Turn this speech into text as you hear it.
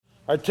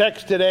Our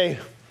text today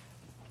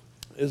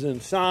is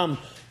in Psalm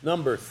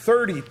number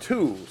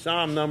 32.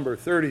 Psalm number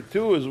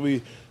 32 as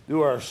we do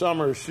our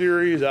summer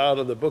series out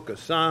of the book of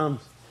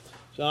Psalms.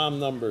 Psalm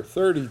number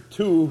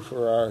 32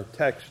 for our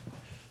text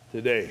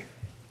today.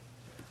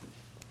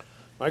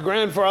 My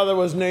grandfather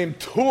was named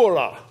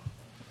Tura.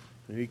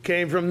 He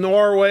came from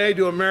Norway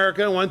to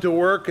America and went to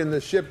work in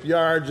the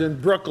shipyards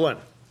in Brooklyn.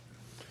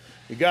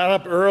 He got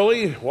up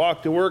early,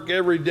 walked to work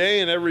every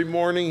day, and every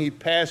morning he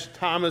passed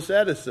Thomas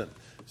Edison,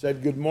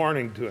 said good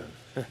morning to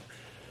him.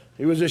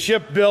 He was a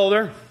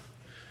shipbuilder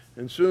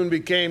and soon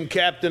became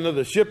captain of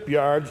the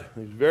shipyards.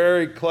 He's a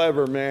very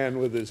clever man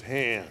with his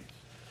hands.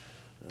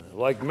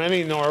 Like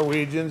many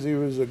Norwegians, he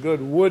was a good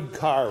wood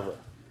carver.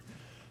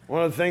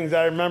 One of the things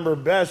I remember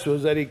best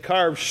was that he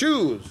carved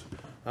shoes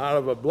out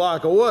of a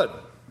block of wood.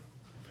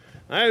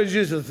 I always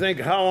used to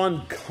think how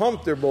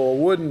uncomfortable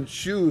wooden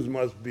shoes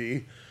must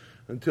be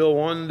until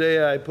one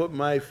day I put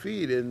my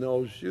feet in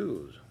those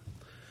shoes.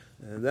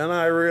 And then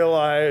I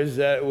realized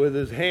that with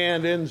his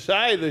hand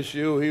inside the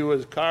shoe, he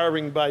was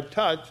carving by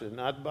touch and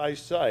not by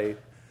sight.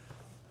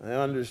 I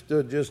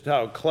understood just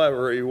how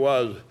clever he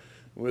was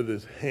with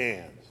his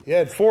hands. He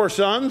had 4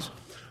 sons.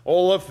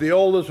 Olaf, the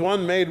oldest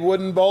one, made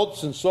wooden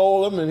boats and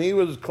sold them, and he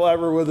was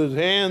clever with his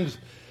hands.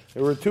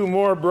 There were 2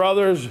 more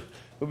brothers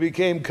who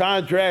became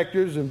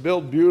contractors and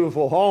built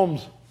beautiful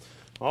homes,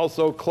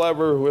 also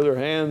clever with their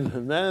hands.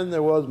 And then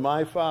there was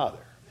my father,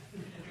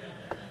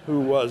 who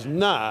was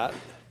not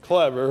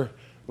clever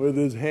with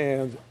his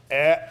hands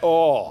at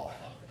all.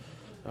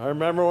 I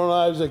remember when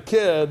I was a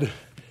kid,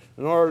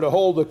 in order to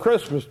hold the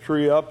Christmas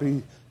tree up,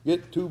 he'd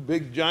get 2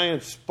 big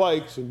giant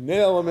spikes and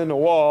nail them in the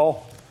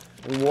wall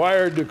and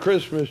wired the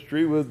Christmas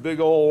tree with big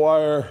old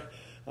wire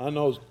on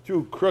those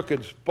 2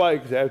 crooked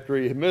spikes. After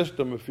he missed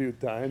them a few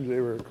times,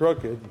 they were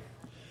crooked.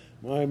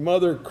 My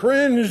mother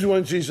cringed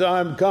when she saw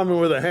him coming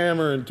with a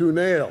hammer and 2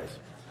 nails.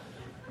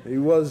 He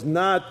was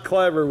not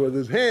clever with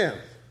his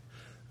hands.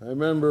 I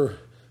remember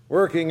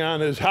working on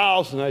his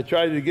house, and I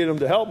tried to get him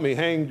to help me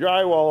hang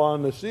drywall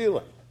on the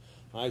ceiling.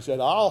 I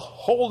said, I'll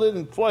hold it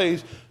in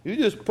place. You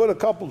just put a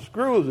couple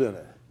screws in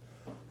it.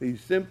 He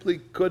simply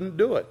couldn't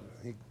do it.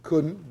 He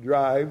couldn't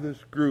drive the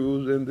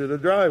screws into the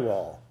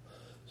drywall.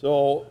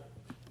 So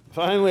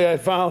finally I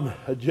found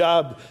a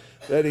job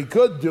that he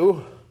could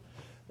do.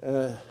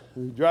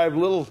 He drive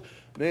little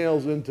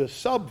nails into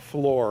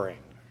subflooring.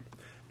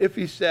 If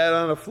he sat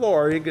on a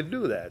floor, he could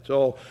do that.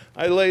 So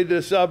I laid the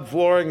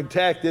subflooring and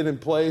tacked it in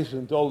place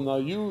and told him, now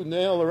you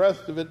nail the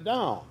rest of it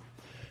down.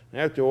 And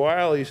after a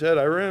while, he said,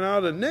 I ran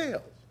out of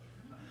nails.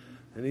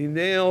 And he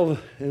nailed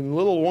in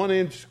little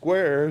 1-inch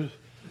squares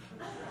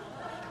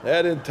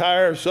that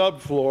entire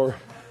subfloor.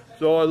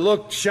 So it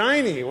looked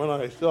shiny when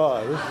I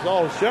saw it. This is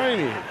all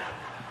shiny.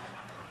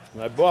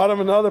 And I bought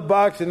him another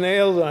box of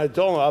nails, and I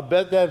told him, I'll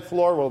bet that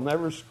floor will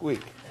never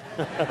squeak.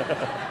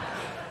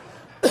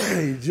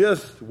 He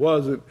just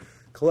wasn't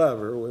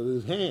clever with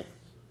his hands.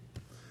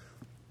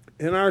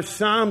 In our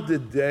psalm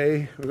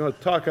today, we're going to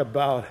talk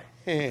about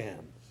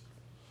hands.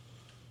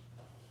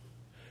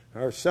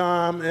 Our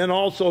psalm, and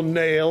also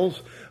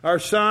nails. Our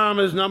psalm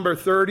is number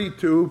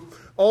 32,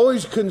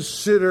 always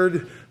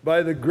considered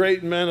by the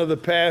great men of the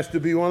past to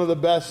be one of the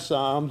best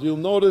psalms. You'll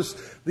notice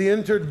the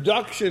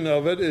introduction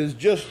of it is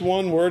just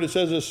one word. It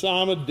says a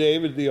psalm of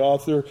David, the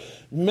author,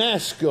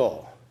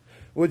 maskil,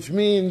 which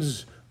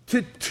means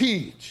to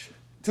teach,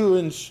 to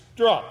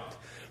instruct.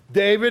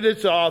 David,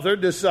 its author,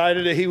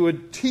 decided that he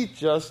would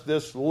teach us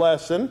this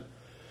lesson,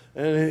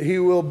 and he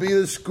will be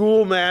the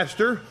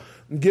schoolmaster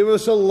and give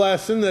us a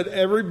lesson that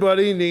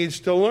everybody needs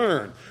to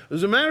learn.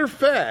 As a matter of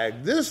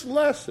fact, this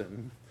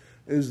lesson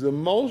is the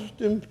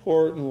most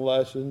important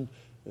lesson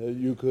that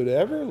you could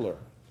ever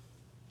learn.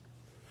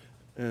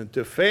 And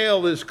to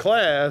fail this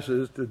class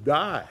is to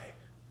die.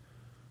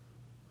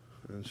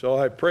 And so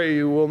I pray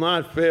you will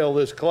not fail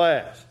this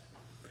class.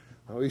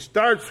 Now he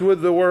starts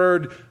with the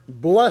word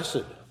blessed,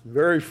 the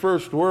very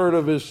first word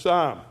of his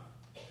psalm.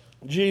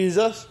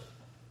 Jesus,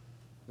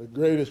 the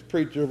greatest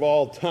preacher of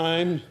all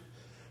time,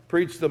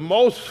 preached the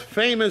most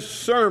famous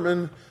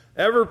sermon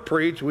ever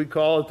preached. We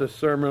call it the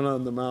Sermon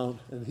on the Mount.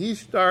 And he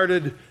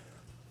started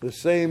the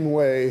same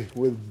way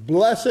with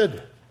blessed.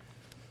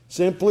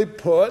 Simply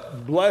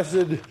put,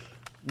 blessed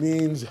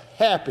means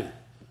happy.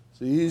 It's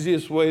the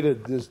easiest way to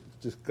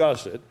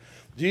discuss it.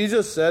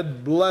 Jesus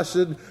said,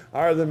 blessed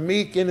are the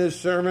meek in his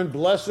sermon.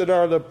 Blessed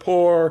are the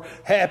poor.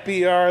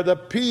 Happy are the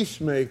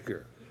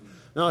peacemaker.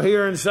 Now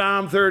here in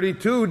Psalm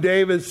 32,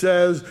 David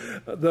says,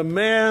 the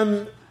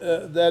man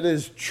that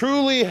is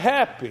truly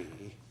happy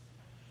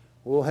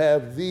will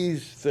have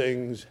these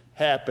things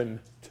happen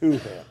to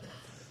him.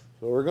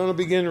 So we're going to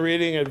begin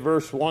reading at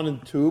verse 1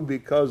 and 2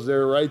 because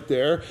they're right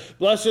there.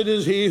 Blessed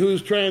is he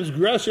whose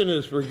transgression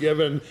is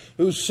forgiven,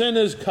 whose sin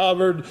is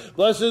covered.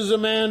 Blessed is the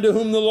man to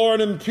whom the Lord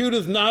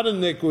imputeth not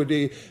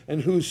iniquity,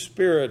 and whose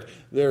spirit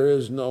there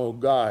is no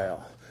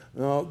guile.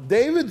 Now,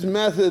 David's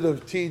method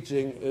of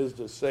teaching is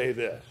to say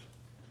this.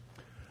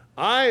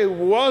 I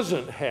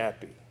wasn't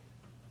happy.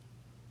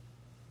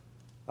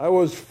 I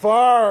was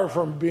far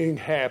from being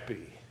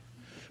happy.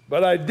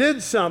 but I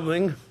did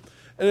something,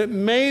 and it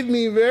made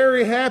me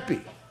very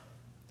happy.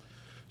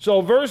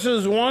 So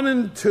verses 1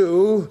 and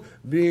 2,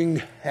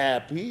 being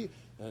happy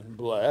and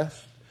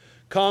blessed,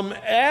 come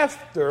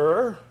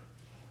after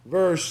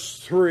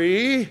verse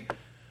 3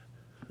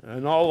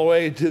 and all the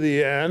way to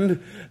the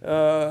end,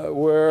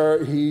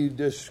 where he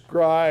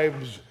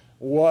describes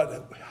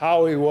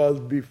how he was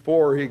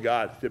before he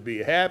got to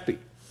be happy.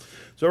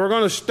 So we're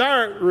going to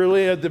start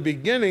really at the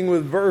beginning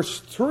with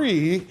verse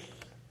 3,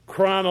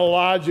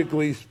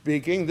 chronologically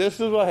speaking. This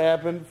is what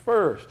happened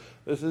first.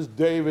 This is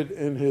David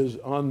in his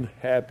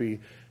unhappy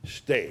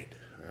state.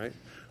 Right?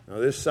 Now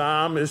this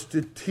psalm is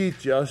to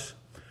teach us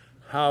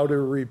how to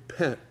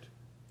repent,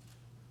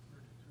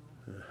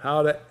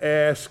 how to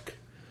ask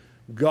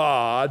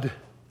God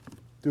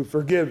to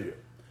forgive you.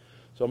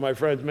 So my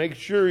friends, make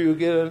sure you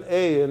get an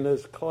A in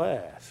this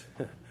class.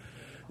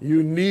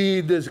 You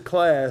need this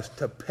class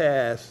to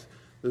pass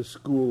the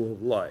school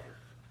of life.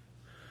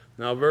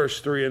 Now verse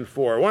 3 and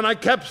 4. When I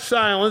kept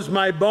silence,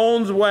 my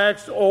bones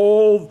waxed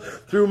old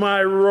through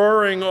my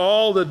roaring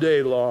all the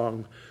day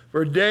long.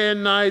 For day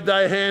and night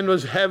thy hand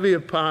was heavy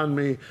upon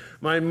me.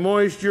 My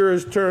moisture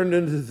is turned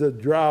into the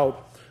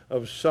drought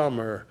of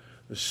summer.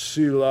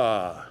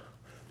 Selah.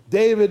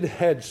 David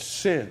had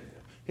sinned.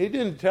 He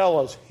didn't tell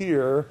us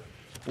here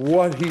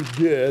what he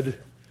did.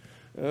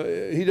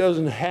 He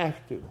doesn't have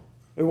to.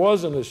 It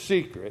wasn't a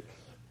secret.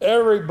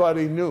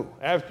 Everybody knew.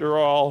 After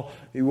all,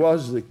 he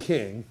was the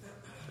king.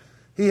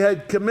 He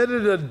had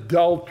committed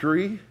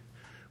adultery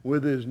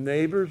with his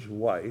neighbor's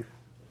wife.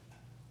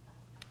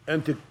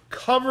 And to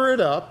cover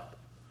it up,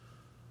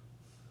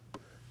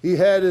 he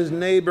had his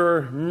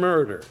neighbor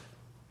murdered.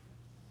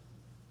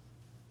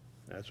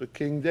 That's what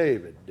King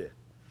David did.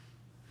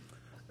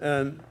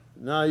 And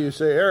now you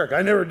say, Eric,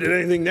 I never did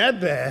anything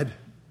that bad.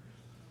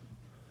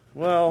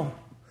 Well,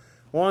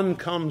 one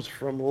comes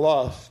from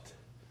lust.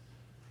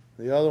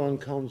 The other one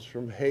comes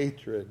from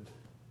hatred.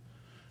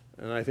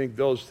 And I think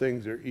those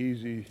things are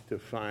easy to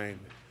find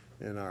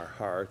in our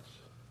hearts.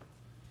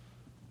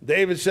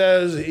 David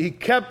says he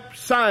kept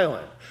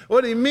silent.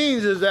 What he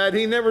means is that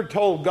he never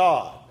told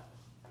God.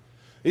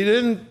 He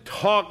didn't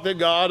talk to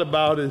God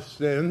about his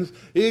sins.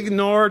 He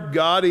ignored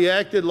God. He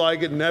acted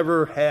like it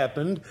never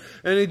happened.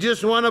 And he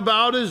just went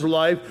about his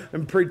life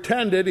and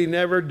pretended he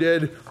never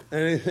did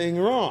anything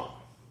wrong.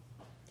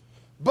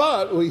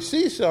 But we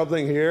see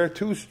something here,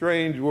 two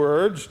strange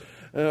words.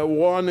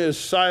 One is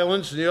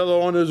silence, and the other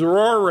one is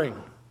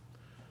roaring.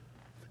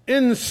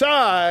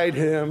 Inside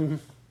him,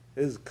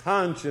 his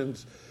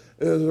conscience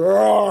is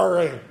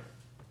roaring.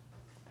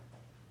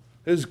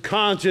 His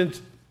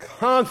conscience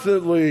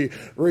constantly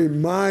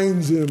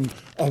reminds him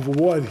of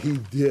what he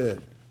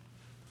did.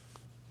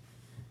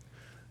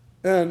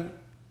 And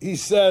he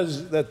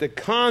says that the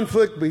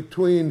conflict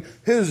between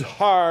his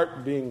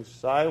heart being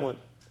silent,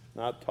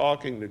 not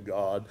talking to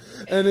God,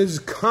 and his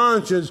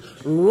conscience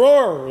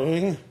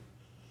roaring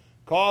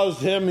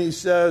caused him, he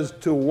says,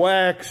 to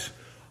wax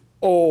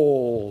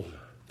old.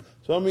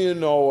 Some of you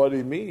know what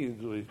he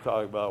means when he's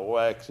talking about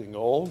waxing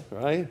old,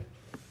 right?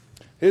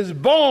 His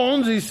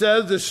bones, he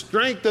says, the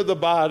strength of the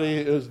body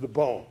is the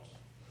bones.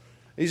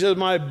 He says,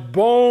 my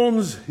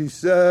bones, he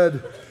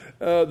said,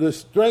 the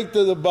strength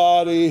of the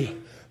body,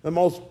 the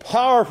most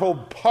powerful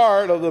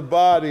part of the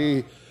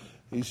body,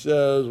 he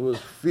says, was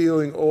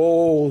feeling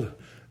old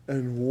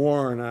and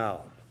worn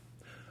out.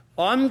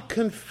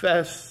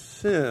 Unconfessed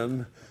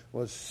sin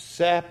was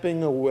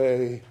sapping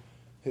away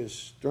his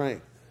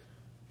strength.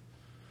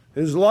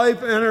 His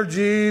life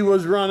energy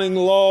was running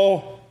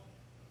low.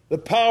 The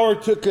power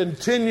to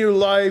continue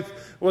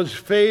life was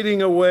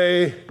fading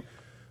away.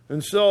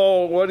 And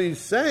so what he's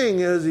saying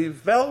is he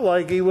felt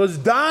like he was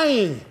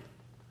dying.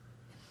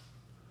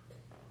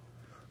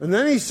 And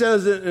then he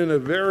says it in a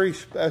very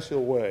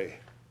special way.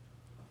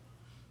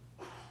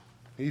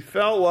 He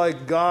felt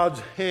like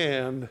God's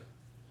hand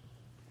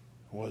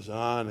was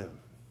on him,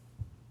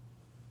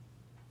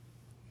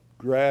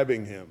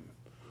 grabbing him,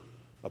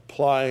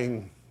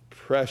 applying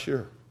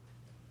pressure.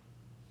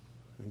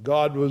 And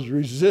God was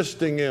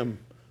resisting him.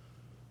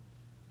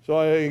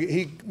 So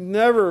he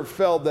never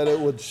felt that it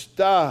would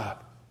stop.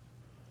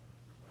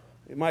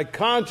 My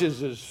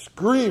conscience is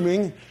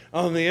screaming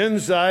on the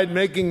inside,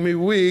 making me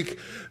weak.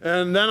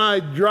 And then I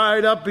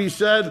dried up, he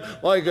said,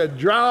 like a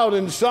drought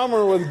in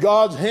summer with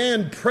God's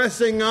hand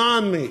pressing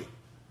on me.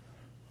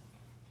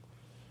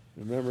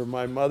 Remember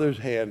my mother's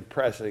hand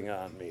pressing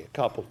on me a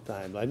couple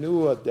times. I knew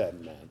what that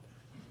meant.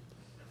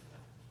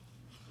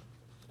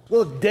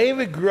 Look,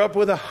 David grew up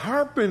with a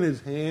harp in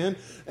his hand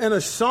and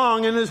a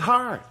song in his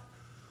heart.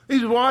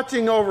 He's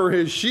watching over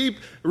his sheep,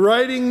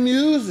 writing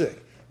music.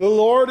 The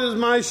Lord is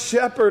my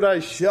shepherd, I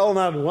shall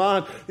not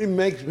want. He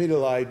makes me to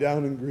lie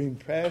down in green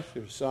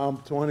pastures,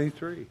 Psalm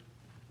 23.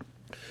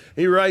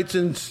 He writes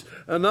in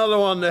another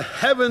one, the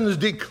heavens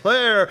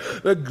declare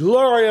the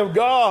glory of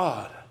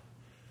God,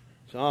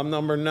 Psalm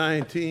number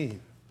 19.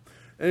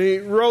 And he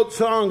wrote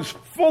songs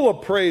full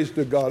of praise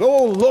to God.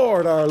 Oh,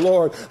 Lord, our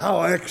Lord,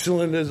 how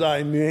excellent is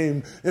thy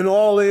name in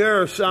all the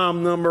earth,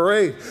 Psalm number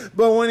 8.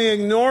 But when he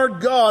ignored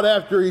God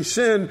after he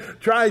sinned,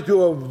 tried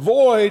to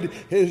avoid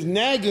his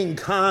nagging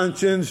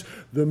conscience,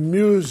 the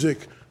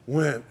music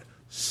went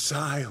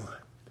silent.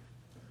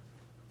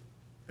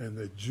 And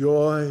the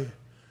joy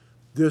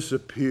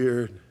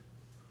disappeared.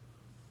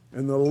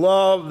 And the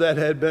love that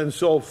had been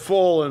so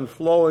full and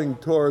flowing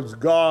towards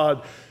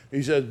God,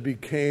 he says,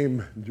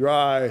 became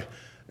dry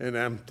and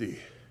empty.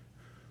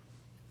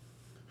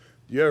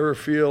 Do you ever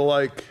feel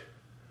like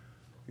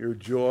your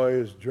joy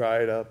is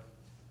dried up?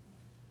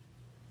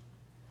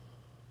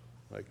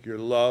 Like your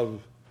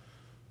love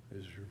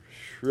is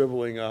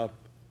shriveling up?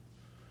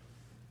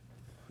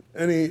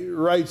 And he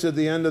writes at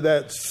the end of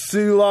that,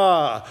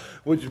 Selah,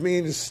 which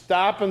means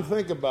stop and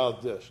think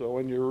about this. So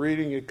when you're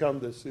reading, you come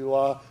to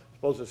Selah, you're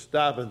supposed to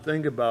stop and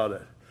think about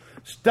it.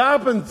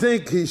 Stop and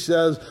think, he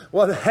says,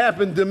 what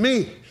happened to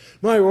me.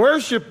 My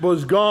worship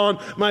was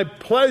gone. My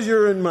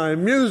pleasure in my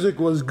music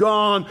was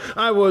gone.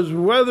 I was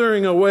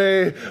withering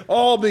away,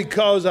 all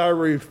because I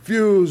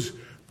refused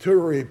to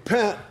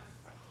repent.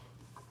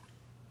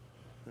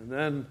 And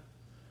then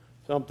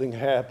something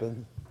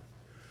happened.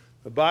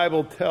 The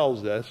Bible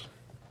tells us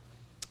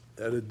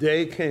that a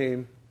day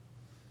came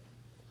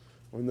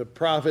when the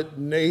prophet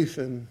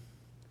Nathan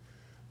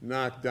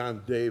knocked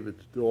on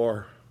David's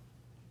door.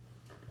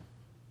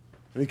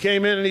 And he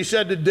came in and he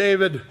said to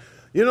David,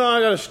 you know,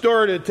 I got a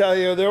story to tell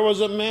you. There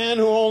was a man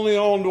who only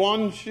owned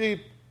one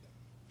sheep.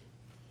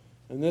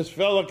 And this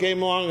fellow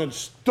came along and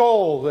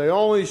stole the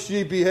only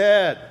sheep he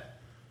had.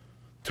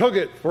 Took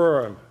it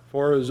for him,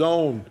 for his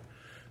own.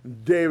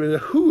 David,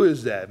 who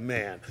is that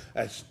man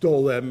that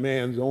stole that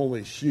man's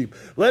only sheep?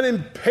 Let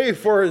him pay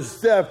for his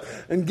theft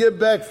and give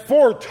back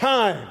 4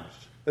 times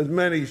as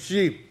many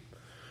sheep.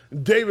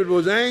 And David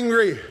was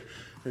angry.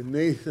 And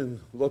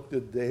Nathan looked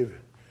at David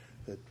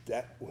and said,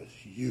 that was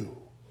you.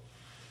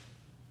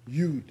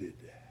 You did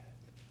that.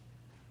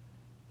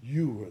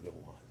 You were the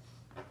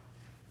one.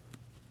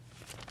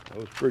 That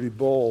was pretty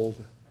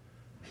bold.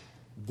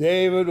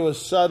 David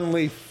was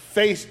suddenly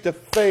face to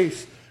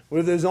face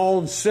with his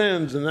own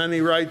sins. And then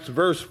he writes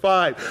verse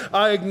 5,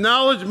 I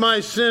acknowledge my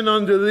sin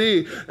unto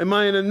thee, and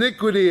my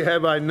iniquity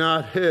have I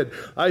not hid.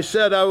 I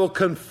said, I will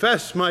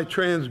confess my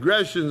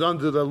transgressions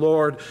unto the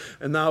Lord,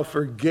 and thou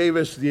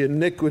forgavest the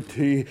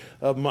iniquity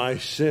of my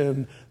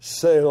sin.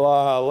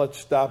 Selah. Let's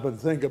stop and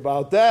think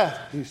about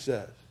that, he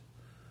says.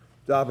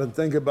 Stop and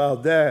think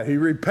about that. He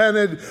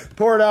repented,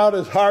 poured out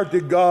his heart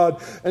to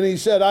God, and he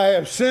said, I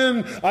have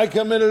sinned. I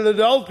committed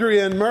adultery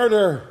and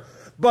murder.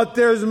 But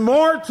there's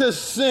more to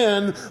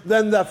sin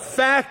than the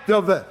fact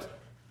of it.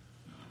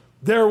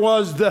 There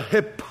was the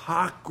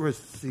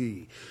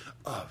hypocrisy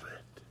of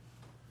it.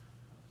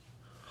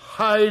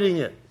 Hiding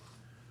it.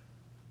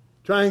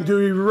 Trying to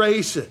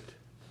erase it.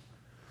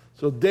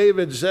 So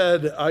David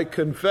said, I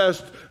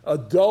confessed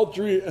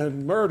adultery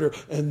and murder.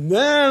 And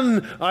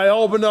then I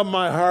opened up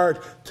my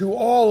heart to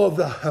all of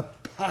the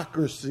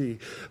hypocrisy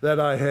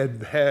that I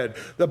had had.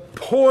 The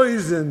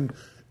poison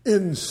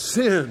in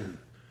sin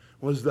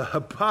was the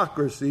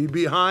hypocrisy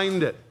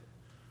behind it.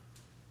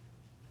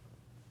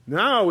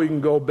 Now we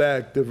can go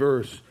back to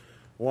verse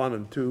 1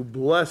 and 2.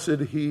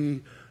 Blessed he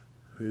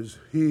is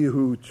he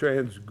whose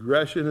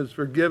transgression is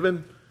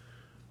forgiven,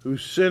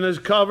 whose sin is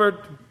covered.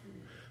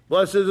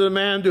 Blessed is the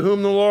man to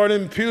whom the Lord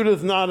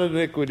imputeth not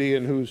iniquity,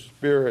 in whose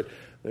spirit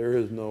there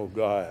is no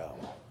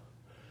guile.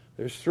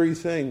 There's 3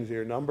 things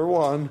here. Number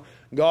 1,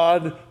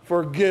 God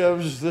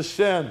forgives the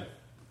sin.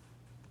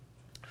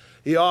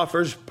 He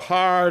offers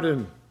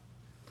pardon.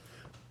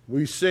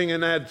 We sing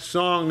in that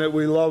song that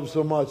we love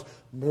so much,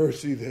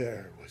 mercy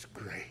there was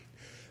great,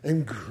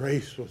 and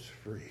grace was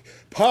free.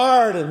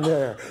 Pardon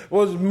there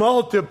was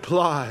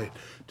multiplied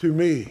to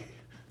me.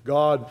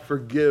 God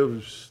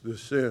forgives the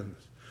sins.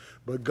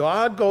 But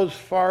God goes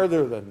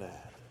farther than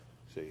that.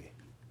 See,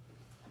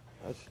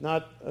 that's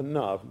not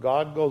enough.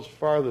 God goes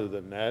farther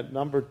than that.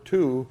 Number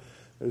 2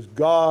 is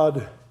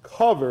God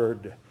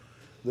covered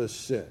the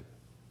sin.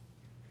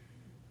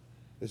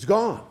 It's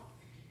gone.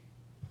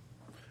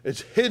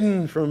 It's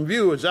hidden from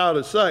view. It's out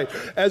of sight.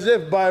 As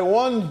if by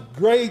one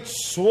great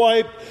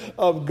swipe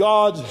of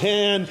God's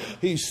hand,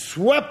 he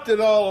swept it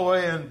all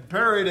away and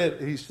buried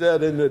it, he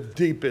said, in the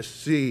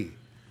deepest sea.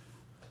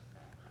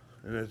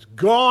 And it's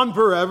gone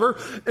forever,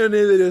 and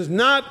it is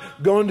not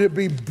going to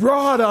be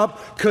brought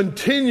up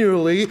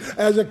continually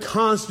as a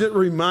constant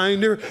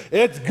reminder.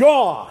 It's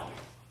gone.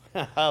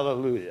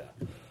 Hallelujah.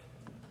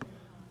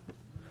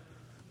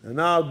 And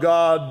now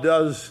God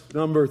does,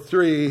 number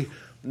 3,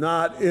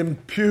 not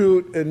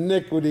impute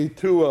iniquity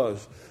to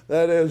us.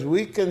 That is,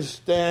 we can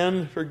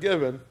stand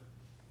forgiven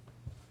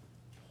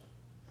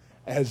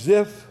as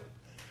if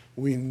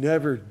we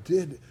never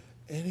did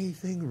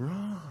anything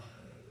wrong.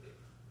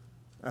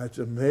 That's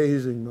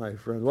amazing, my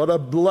friend. What a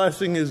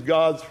blessing is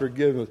God's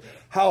forgiveness.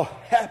 How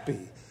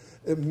happy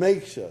it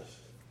makes us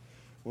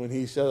when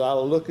he says,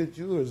 I'll look at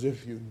you as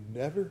if you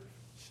never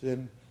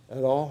sinned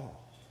at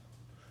all.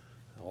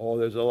 Oh,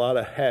 there's a lot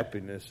of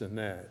happiness in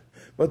that.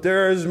 But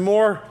there is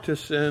more to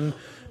sin.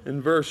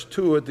 In verse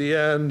 2 at the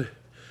end,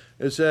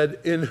 it said,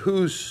 in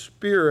whose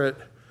spirit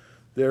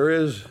there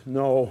is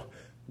no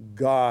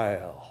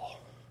guile.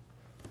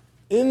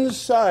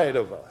 Inside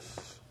of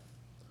us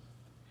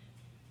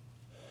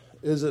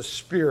is a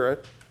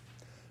spirit,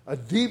 a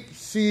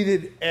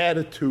deep-seated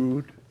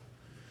attitude,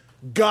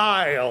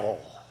 guile,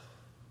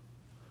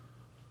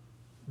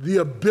 the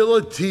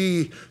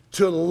ability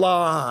to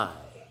lie.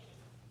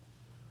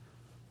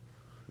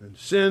 And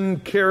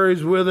sin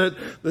carries with it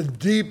the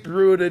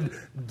deep-rooted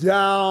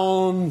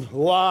down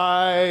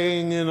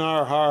lying in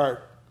our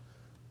heart,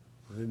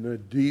 in the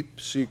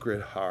deep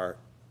secret heart.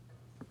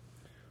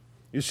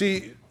 You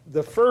see,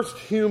 the first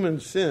human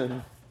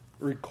sin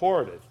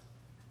recorded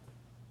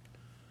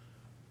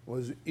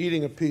was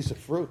eating a piece of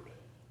fruit.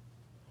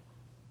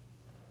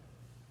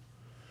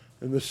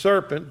 And the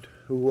serpent,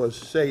 who was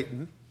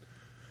Satan,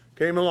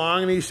 came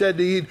along and he said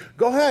to Eve,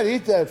 go ahead,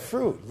 eat that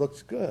fruit.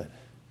 Looks good.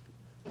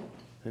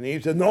 And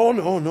Eve said,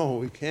 no,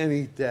 we can't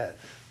eat that.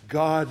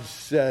 God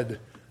said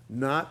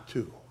not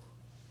to.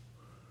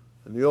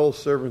 And the old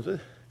servant said,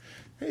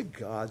 did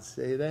God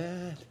say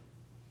that?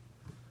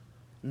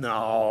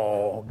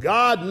 No,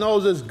 God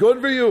knows it's good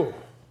for you.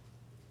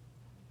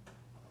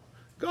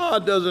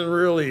 God doesn't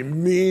really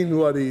mean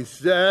what he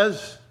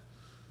says.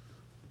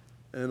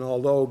 And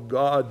although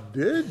God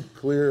did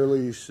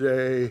clearly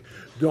say,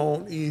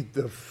 don't eat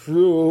the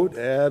fruit,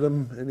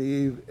 Adam and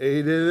Eve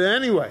ate it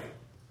anyway.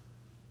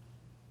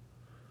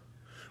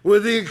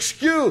 With the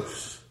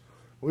excuse,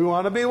 we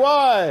want to be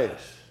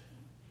wise.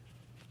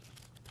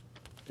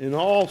 In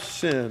all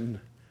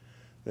sin,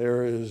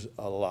 there is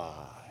a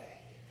lie.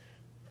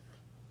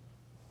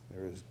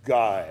 There is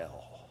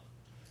guile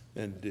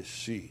and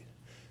deceit.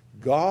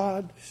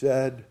 God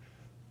said,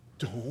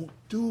 don't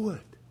do it.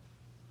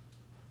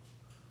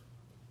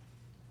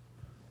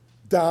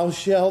 Thou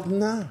shalt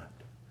not.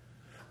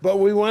 But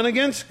we went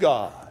against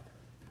God.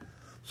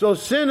 So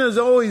sin is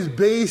always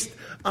based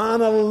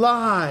on a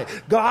lie.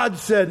 God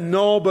said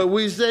no, but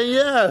we say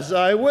yes,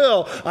 I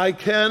will. I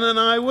can and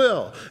I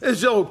will.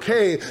 It's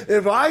okay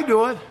if I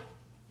do it.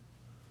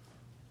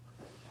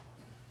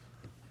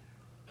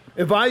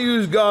 If I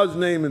use God's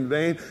name in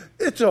vain,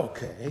 it's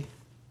okay.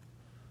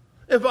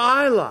 If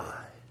I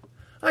lie,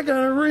 I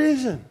got a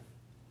reason.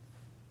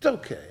 It's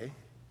okay.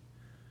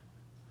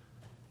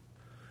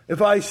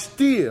 If I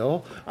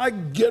steal, I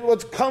get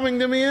what's coming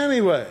to me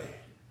anyway.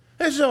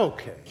 It's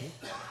okay.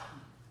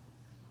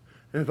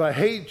 And if I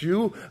hate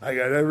you, I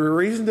got every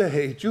reason to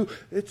hate you.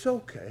 It's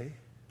okay.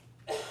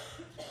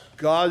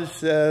 God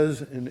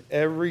says in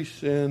every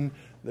sin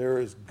there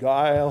is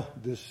guile,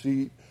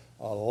 deceit,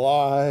 a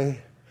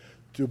lie,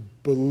 to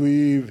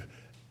believe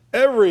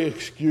every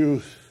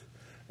excuse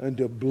and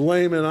to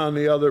blame it on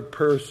the other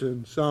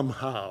person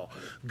somehow.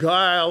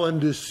 Guile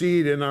and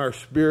deceit in our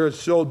spirits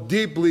so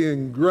deeply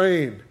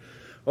ingrained.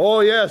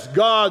 Oh yes,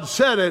 God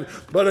said it,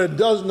 but it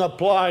doesn't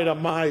apply to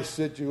my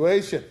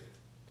situation.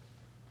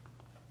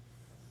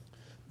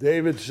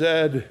 David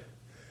said,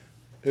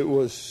 it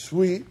was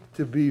sweet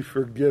to be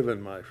forgiven,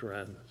 my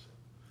friends,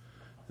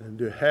 and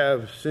to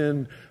have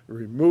sin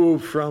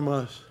removed from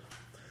us,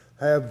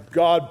 have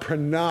God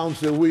pronounce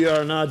that we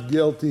are not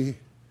guilty.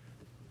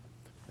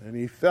 And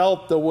he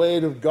felt the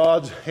weight of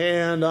God's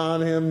hand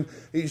on him.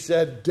 He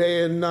said,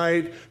 day and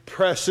night,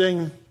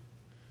 pressing,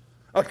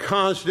 a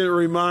constant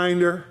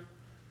reminder.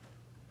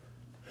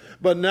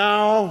 But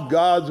now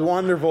God's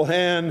wonderful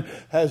hand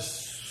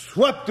has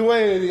swept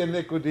away the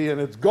iniquity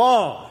and it's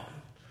gone,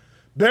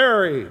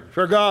 buried,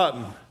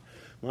 forgotten.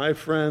 My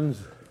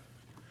friends,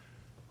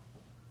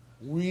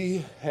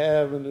 we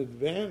have an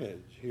advantage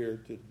here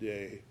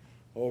today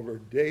over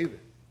David.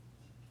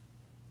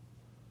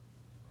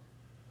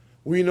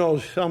 We know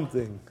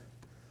something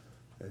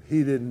that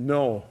he didn't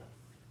know.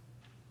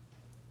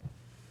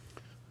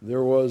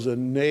 There was a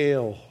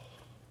nail.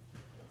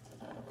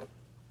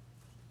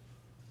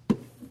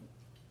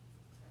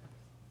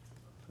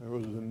 There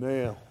was a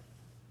nail.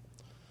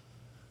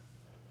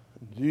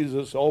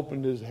 Jesus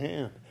opened his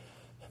hand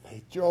and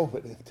they drove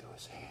it into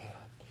his hand.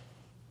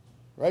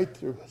 Right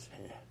through his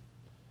hand.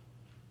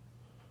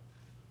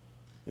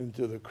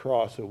 Into the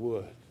cross of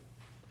wood.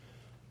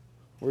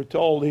 We're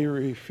told he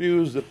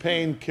refused the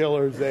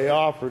painkillers they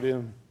offered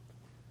him.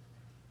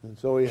 And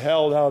so he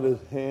held out his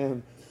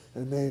hand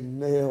and they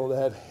nailed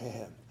that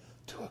hand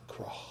to a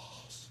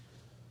cross.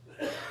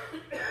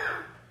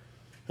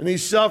 And he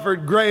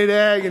suffered great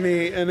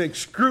agony and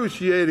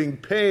excruciating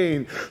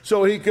pain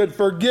so he could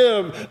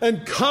forgive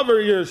and cover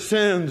your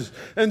sins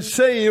and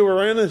say you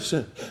were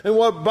innocent. And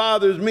what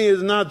bothers me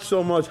is not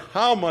so much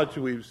how much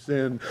we've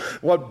sinned.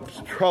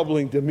 What's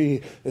troubling to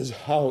me is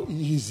how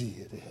easy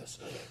it is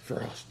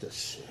for us to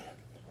sin.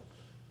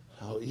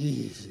 How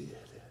easy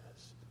it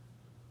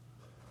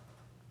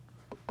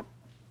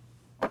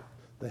is.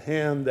 The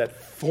hand that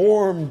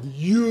formed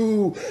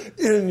you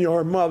in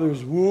your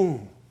mother's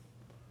womb.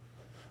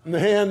 And the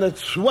hand that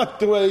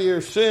swept away your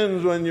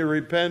sins when you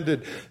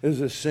repented is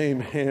the same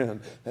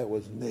hand that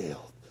was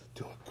nailed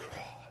to a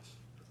cross.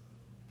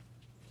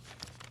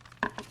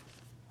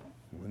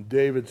 When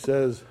David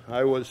says,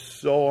 I was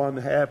so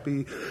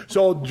unhappy,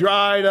 so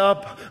dried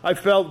up. I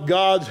felt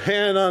God's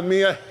hand on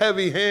me, a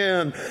heavy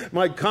hand.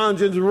 My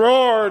conscience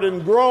roared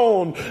and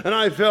groaned, and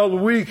I felt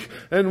weak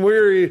and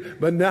weary.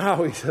 But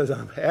now, he says,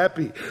 I'm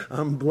happy,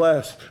 I'm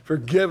blessed,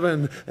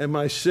 forgiven, and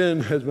my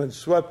sin has been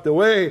swept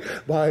away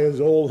by his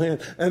old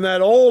hand. And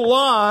that old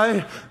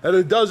lie, that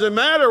it doesn't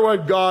matter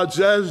what God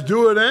says,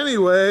 do it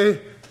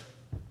anyway,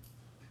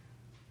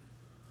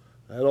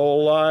 that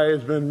old lie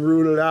has been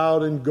rooted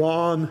out and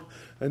gone.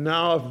 And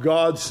now if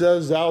God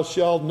says, thou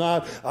shalt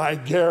not, I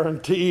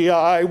guarantee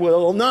I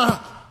will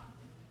not.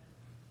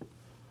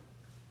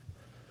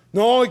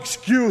 No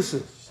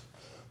excuses,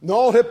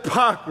 no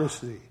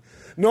hypocrisy,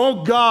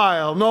 no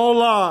guile, no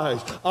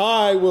lies.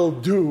 I will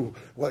do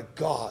what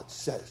God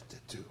says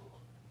to do.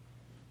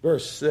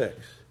 Verse 6.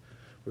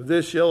 For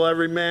this shall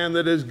every man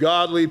that is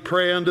godly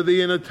pray unto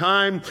thee in a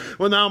time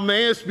when thou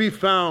mayest be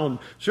found.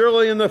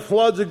 Surely in the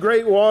floods of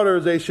great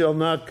waters they shall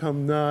not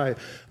come nigh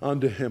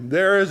unto him.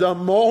 There is a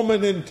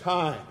moment in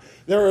time.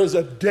 There is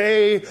a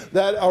day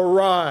that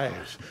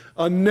arrives.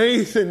 A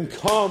Nathan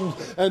comes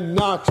and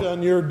knocks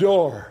on your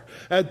door.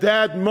 At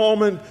that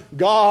moment,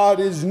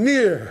 God is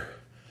near.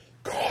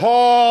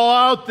 Call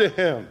out to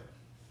him.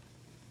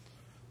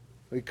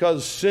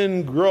 Because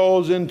sin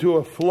grows into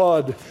a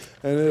flood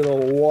and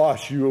it'll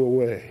wash you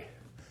away.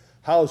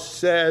 How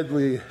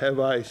sadly have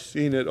I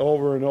seen it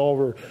over and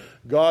over.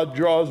 God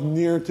draws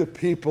near to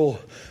people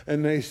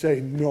and they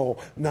say, no,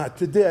 not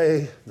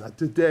today, not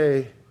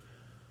today.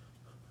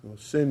 Well,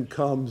 sin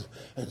comes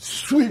and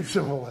sweeps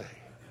them away.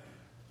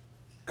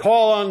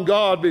 Call on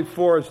God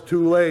before it's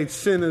too late.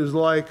 Sin is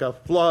like a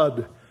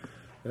flood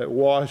that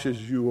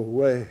washes you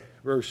away.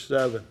 Verse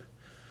 7.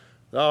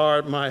 Thou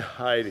art my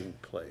hiding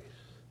place.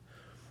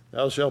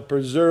 Thou shalt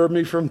preserve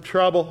me from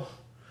trouble.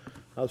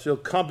 Thou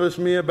shalt compass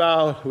me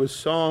about with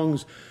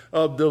songs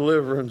of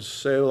deliverance.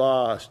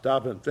 Selah.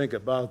 Stop and think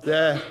about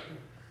that.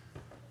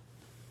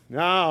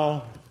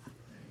 Now,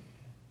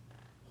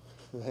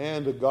 the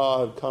hand of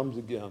God comes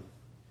again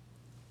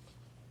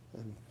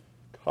and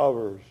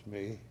covers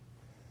me.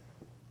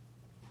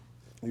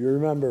 You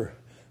remember,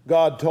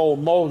 God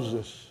told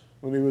Moses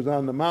when he was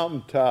on the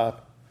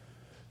mountaintop,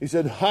 he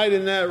said, hide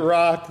in that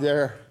rock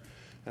there,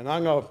 and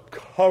I'm going to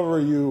cover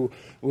you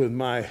with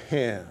my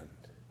hand.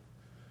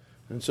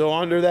 And so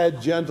under that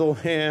gentle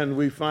hand,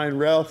 we find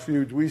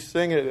refuge. We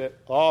sing it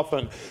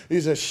often.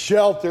 He's a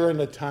shelter in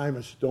the time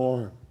of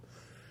storm.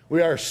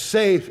 We are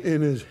safe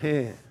in his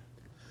hand.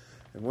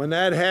 And when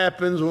that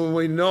happens, when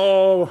we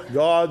know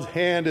God's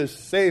hand is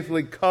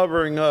safely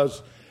covering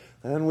us,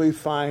 then we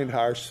find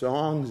our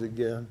songs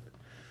again.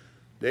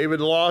 David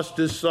lost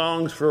his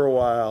songs for a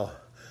while.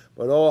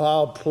 But oh,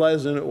 how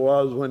pleasant it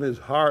was when his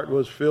heart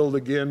was filled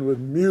again with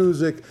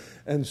music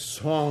and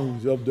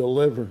songs of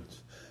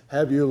deliverance.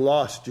 Have you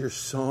lost your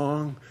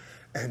song?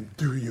 And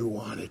do you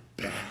want it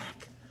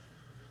back?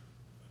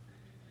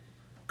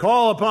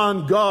 Call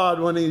upon God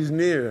when he's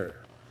near.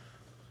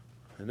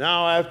 And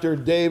now after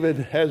David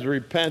has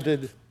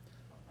repented,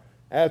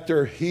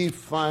 after he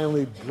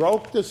finally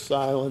broke the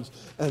silence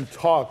and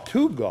talked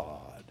to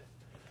God,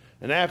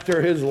 and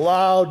after his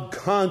loud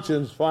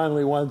conscience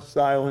finally went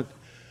silent,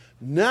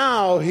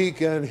 now he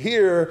can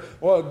hear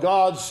what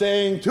God's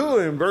saying to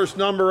him. Verse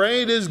number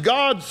 8 is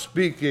God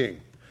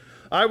speaking.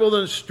 I will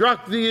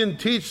instruct thee and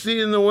teach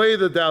thee in the way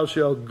that thou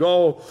shalt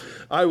go.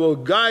 I will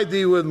guide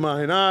thee with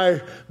mine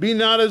eye. Be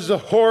not as the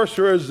horse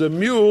or as the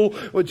mule,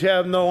 which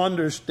have no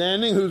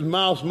understanding, whose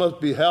mouths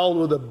must be held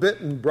with a bit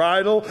and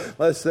bridle,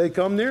 lest they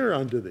come near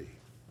unto thee.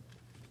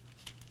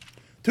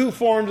 Two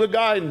forms of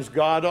guidance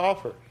God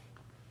offers.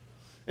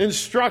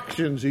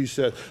 Instructions, he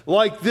said,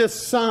 like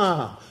this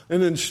psalm,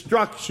 an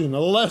instruction, a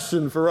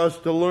lesson for us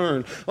to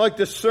learn. Like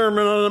the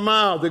Sermon on the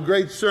Mount, the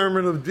great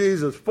sermon of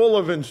Jesus, full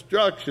of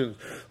instructions,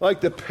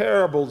 like the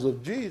parables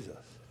of Jesus.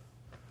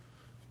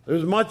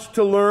 There's much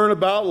to learn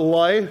about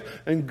life,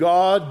 and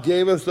God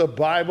gave us the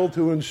Bible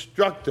to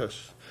instruct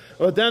us.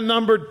 But then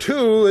number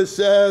 2, it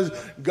says,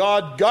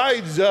 God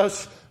guides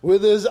us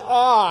with his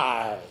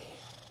eye.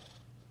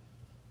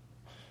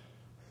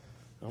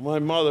 Now, my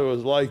mother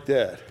was like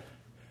that.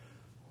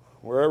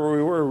 Wherever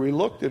we were, we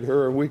looked at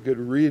her and we could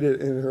read it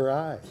in her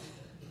eyes.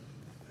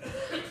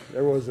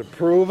 There was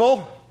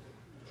approval,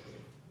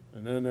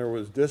 and then there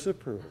was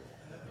disapproval.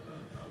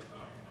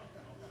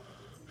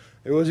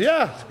 It was,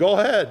 yes, go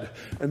ahead.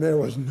 And there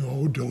was,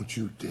 no, don't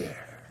you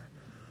dare.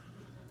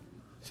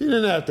 She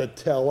didn't have to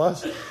tell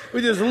us.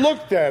 We just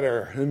looked at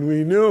her and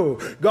we knew.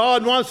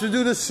 God wants to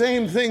do the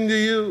same thing to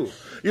you.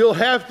 You'll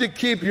have to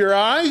keep your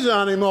eyes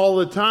on him all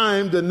the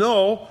time to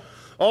know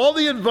all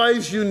the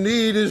advice you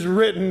need is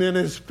written in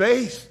his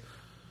face.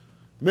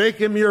 Make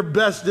him your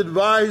best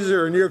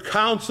advisor and your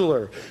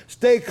counselor.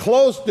 Stay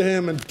close to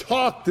him and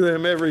talk to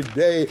him every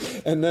day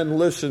and then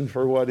listen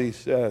for what he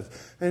says.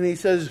 And he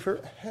says, for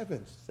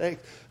heaven's sake,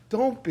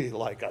 don't be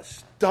like a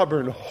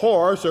stubborn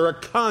horse or a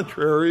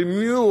contrary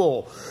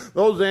mule.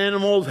 Those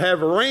animals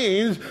have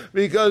reins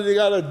because you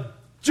got to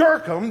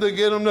jerk them to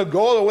get them to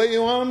go the way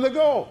you want them to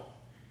go.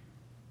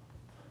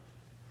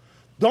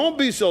 Don't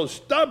be so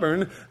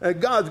stubborn that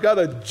God's got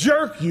to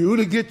jerk you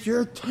to get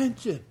your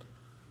attention.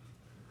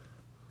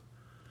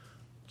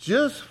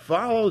 Just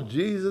follow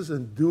Jesus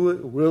and do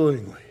it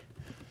willingly.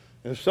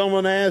 If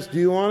someone asks, do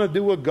you want to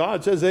do what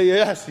God says? Say,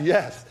 yes,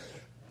 yes.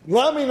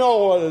 Let me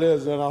know what it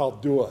is and I'll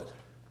do it.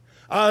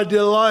 I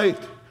delight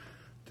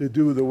to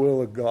do the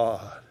will of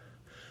God.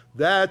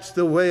 That's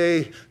the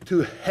way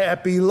to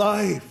happy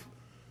life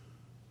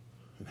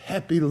and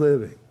happy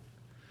living.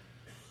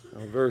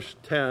 Now, verse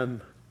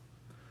 10,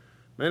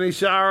 many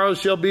sorrows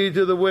shall be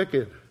to the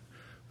wicked,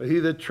 but he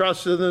that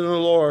trusteth in the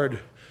Lord,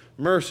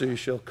 mercy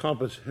shall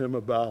compass him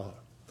about.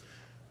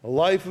 A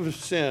life of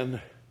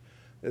sin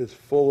is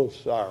full of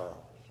sorrows.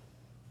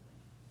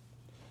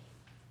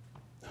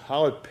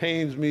 How it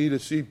pains me to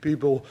see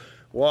people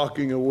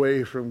walking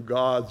away from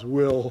God's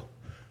will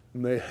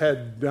and they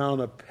head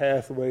down a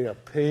pathway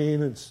of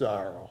pain and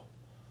sorrow.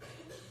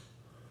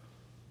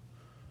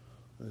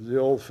 As the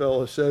old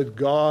fellow said,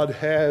 God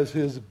has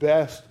his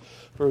best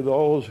for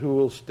those who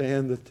will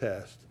stand the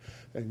test.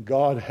 And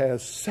God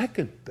has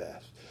second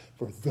best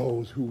for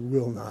those who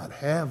will not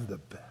have the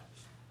best.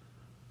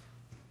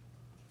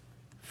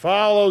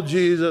 Follow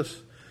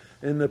Jesus.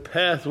 In the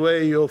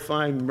pathway you'll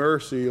find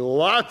mercy,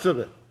 lots of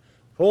it,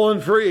 full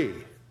and free.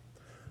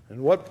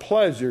 And what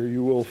pleasure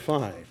you will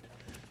find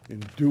in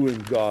doing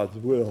God's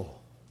will.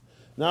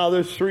 Now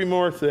there's three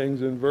more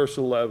things in verse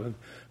 11.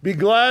 Be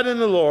glad in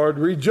the Lord,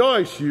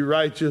 rejoice, ye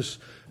righteous,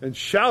 and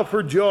shout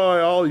for joy,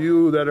 all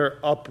you that are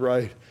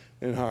upright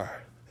in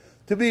heart.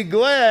 To be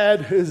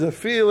glad is a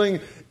feeling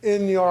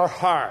in your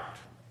heart.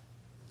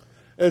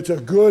 It's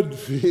a good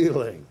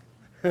feeling.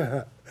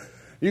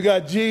 You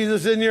got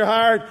Jesus in your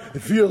heart,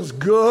 it feels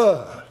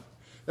good.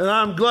 And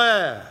I'm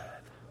glad.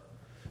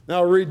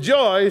 Now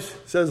rejoice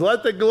says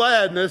let the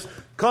gladness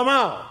come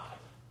out.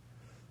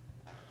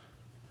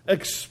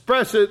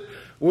 Express it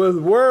with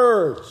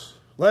words.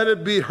 Let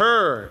it be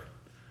heard.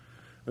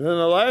 And then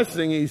the last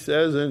thing he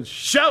says, and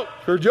shout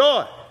for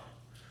joy.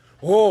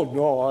 Oh,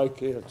 no, I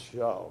can't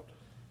shout.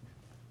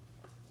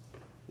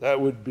 That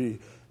would be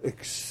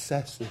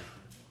excessive.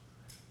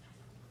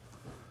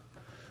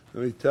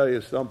 Let me tell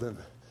you something.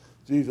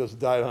 Jesus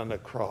died on the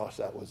cross.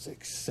 That was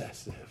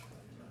excessive.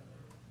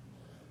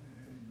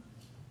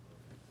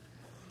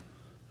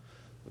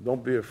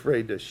 Don't be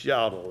afraid to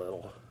shout a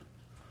little.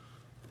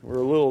 We're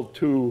a little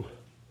too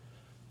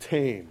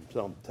tame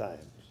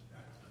sometimes.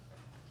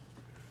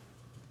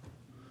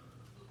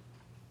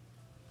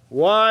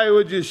 Why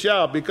would you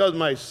shout? Because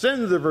my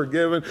sins are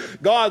forgiven.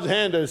 God's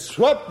hand has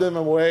swept them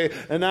away,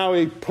 and now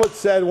he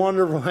puts that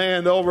wonderful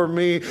hand over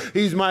me.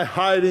 He's my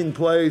hiding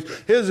place.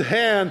 His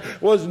hand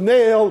was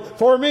nailed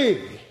for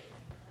me.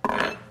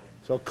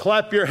 So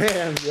clap your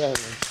hands then and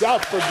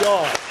shout for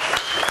joy.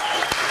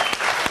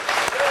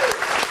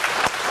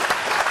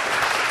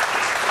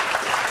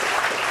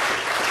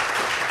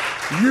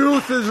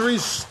 Youth is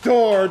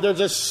restored.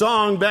 There's a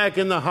song back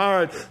in the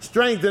heart.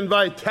 Strength and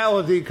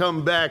vitality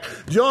come back.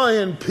 Joy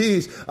and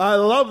peace. I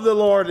love the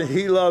Lord and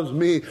he loves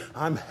me.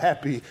 I'm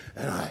happy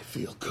and I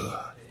feel good.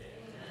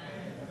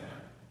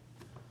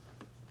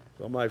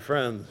 So my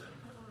friends,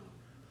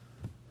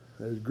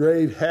 there's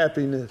great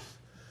happiness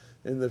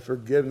in the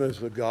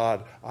forgiveness of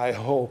God. I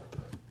hope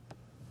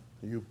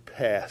you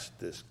passed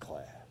this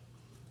class.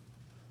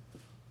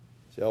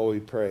 Shall we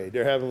pray?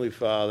 Dear Heavenly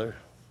Father,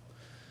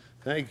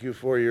 thank you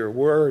for your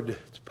word.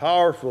 It's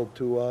powerful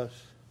to us.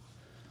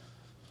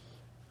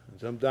 And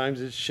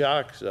sometimes it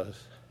shocks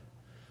us.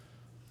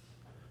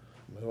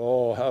 But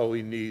oh, how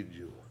we need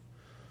you.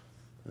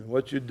 And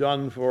what you've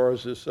done for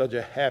us is such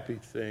a happy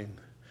thing.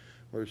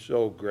 We're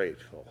so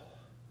grateful.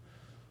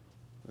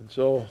 And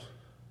so,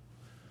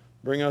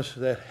 bring us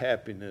that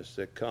happiness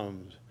that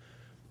comes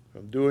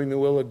from doing the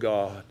will of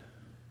God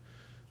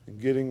and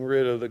getting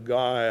rid of the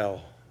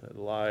guile that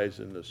lies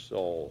in the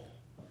soul.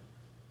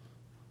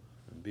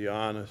 Be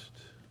honest.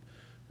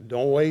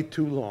 Don't wait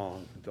too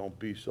long. Don't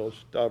be so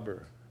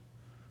stubborn.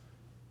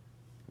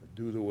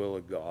 Do the will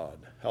of God.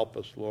 Help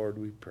us, Lord,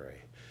 we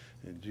pray.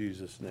 In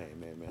Jesus'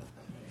 name, amen.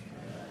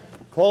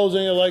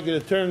 Closing, I'd like you to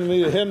turn to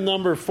me to hymn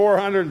number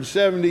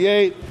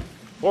 478.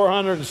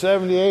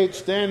 478,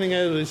 standing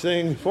as we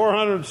sing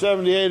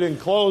 478 in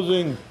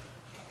closing.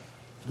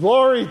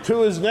 Glory to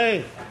his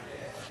name.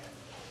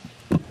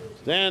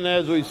 Stand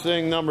as we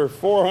sing number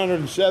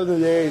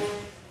 478.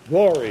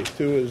 Glory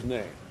to his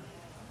name.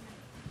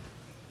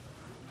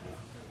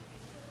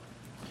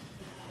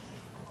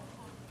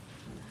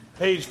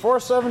 Page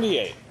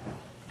 478.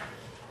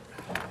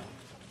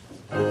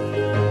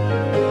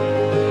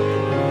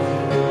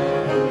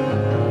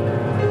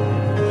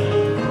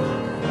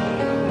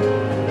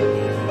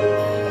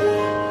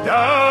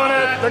 Down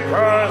at the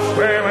cross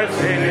where my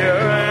Savior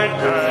had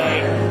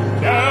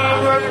died,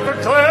 down for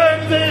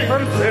cleansing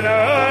from sin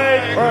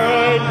I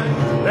cried,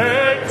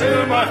 there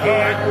to my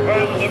heart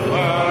was the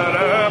blood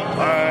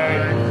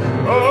applied.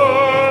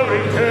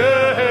 Glory to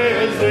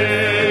his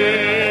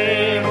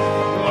name,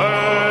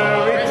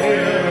 glory to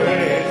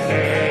his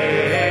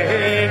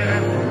name,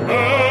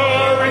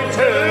 glory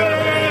to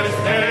his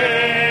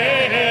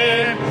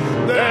name,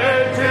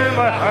 there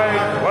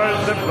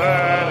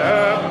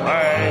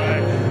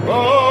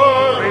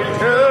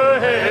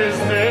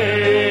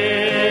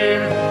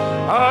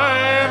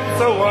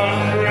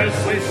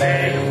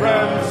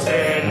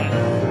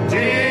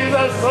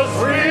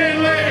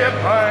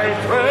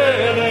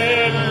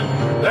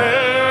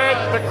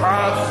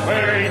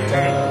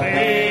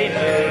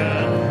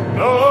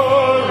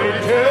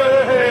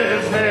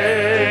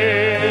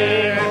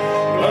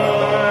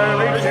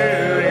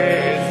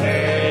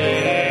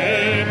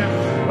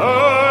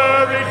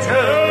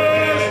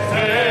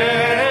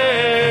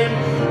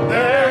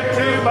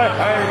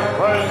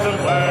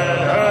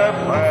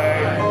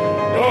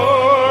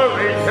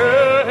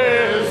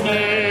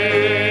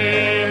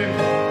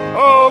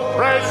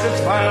precious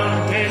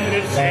fountain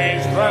that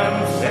saves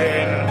from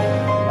sin.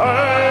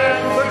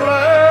 I'm so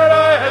glad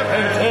I have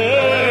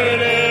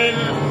entered in.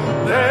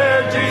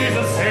 There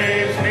Jesus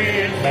saves me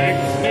and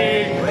makes me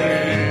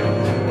clean.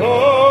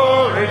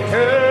 Glory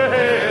to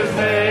his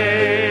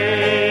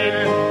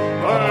name.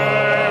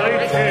 Glory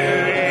to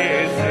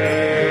his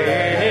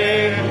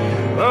name.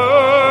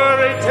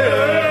 Glory to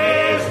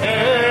his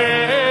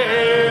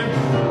name.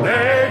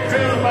 There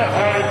to my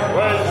heart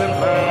was the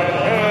blood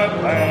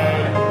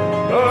applied.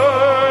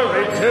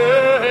 Glory to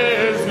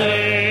his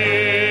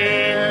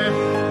name.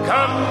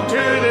 Come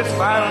to this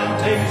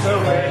fountain so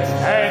rich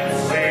and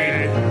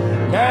sweet.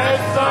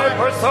 Cast thy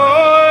poor soul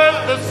at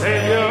the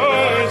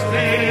Savior's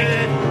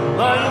feet.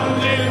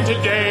 Plunge in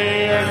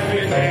today and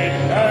be made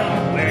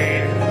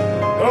complete.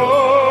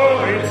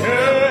 Glory to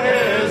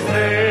his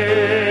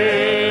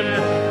name.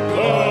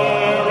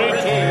 Glory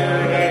to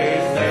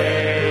his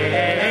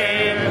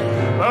name.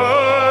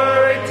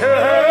 Glory to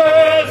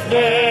his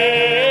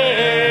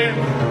name.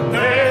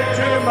 There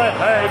to my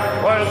heart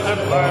was the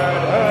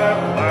blood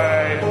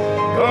applied.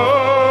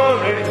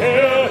 Glory to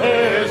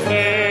his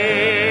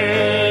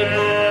name.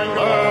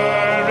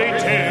 Glory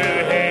to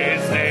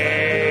his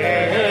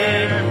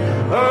name.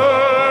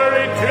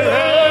 Glory to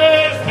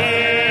his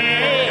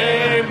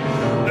name.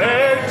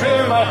 There to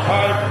my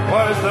heart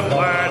was the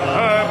blood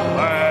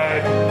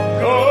applied.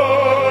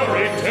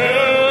 Glory to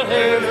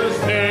his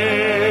name.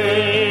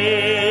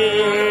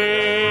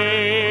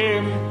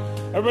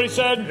 Everybody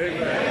said?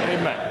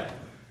 Amen.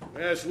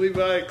 Ask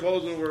Levi,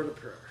 closing word of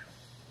prayer.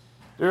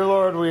 Dear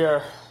Lord, we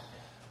are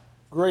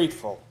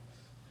grateful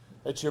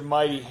that your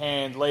mighty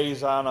hand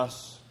lays on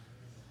us,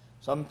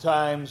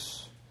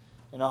 sometimes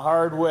in a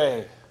hard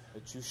way,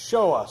 that you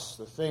show us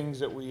the things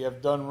that we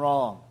have done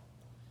wrong.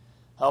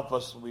 Help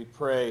us, we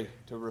pray,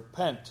 to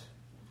repent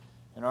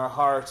in our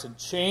hearts and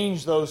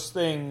change those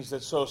things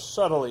that so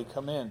subtly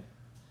come in.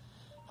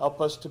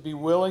 Help us to be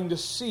willing to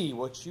see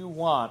what you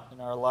want in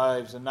our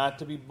lives and not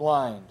to be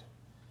blind.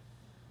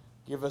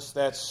 Give us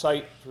that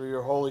sight through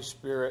your Holy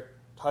Spirit.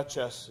 Touch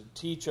us and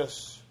teach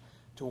us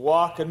to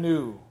walk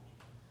anew,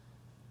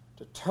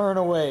 to turn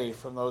away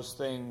from those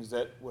things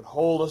that would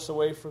hold us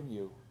away from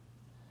you.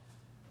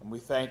 And we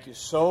thank you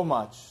so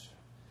much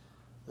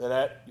that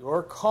at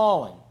your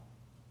calling,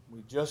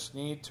 we just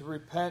need to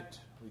repent.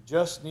 We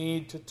just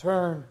need to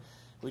turn.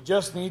 We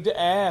just need to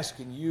ask,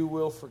 and you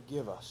will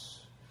forgive us.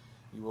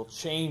 You will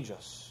change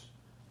us,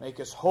 make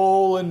us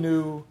whole and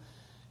new,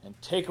 and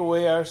take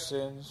away our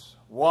sins,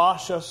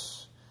 wash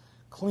us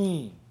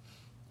clean.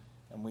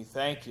 And we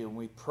thank you, and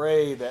we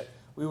pray that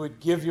we would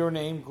give your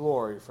name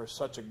glory for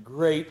such a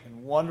great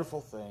and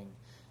wonderful thing.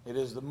 It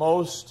is the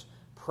most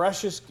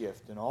precious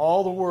gift in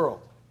all the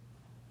world.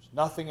 There's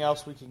nothing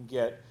else we can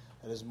get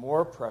that is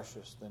more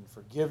precious than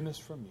forgiveness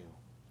from you.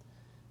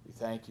 We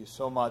thank you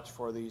so much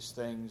for these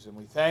things, and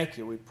we thank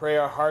you. We pray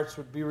our hearts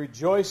would be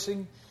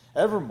rejoicing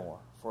evermore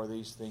for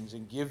these things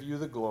and give you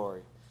the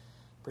glory.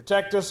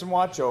 Protect us and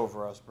watch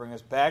over us. Bring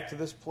us back to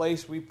this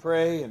place, we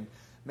pray, and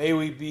may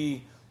we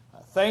be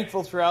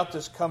thankful throughout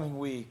this coming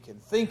week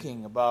and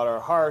thinking about our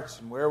hearts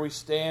and where we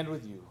stand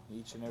with you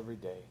each and every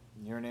day.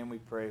 In your name we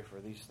pray for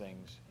these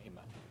things.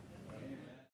 Amen.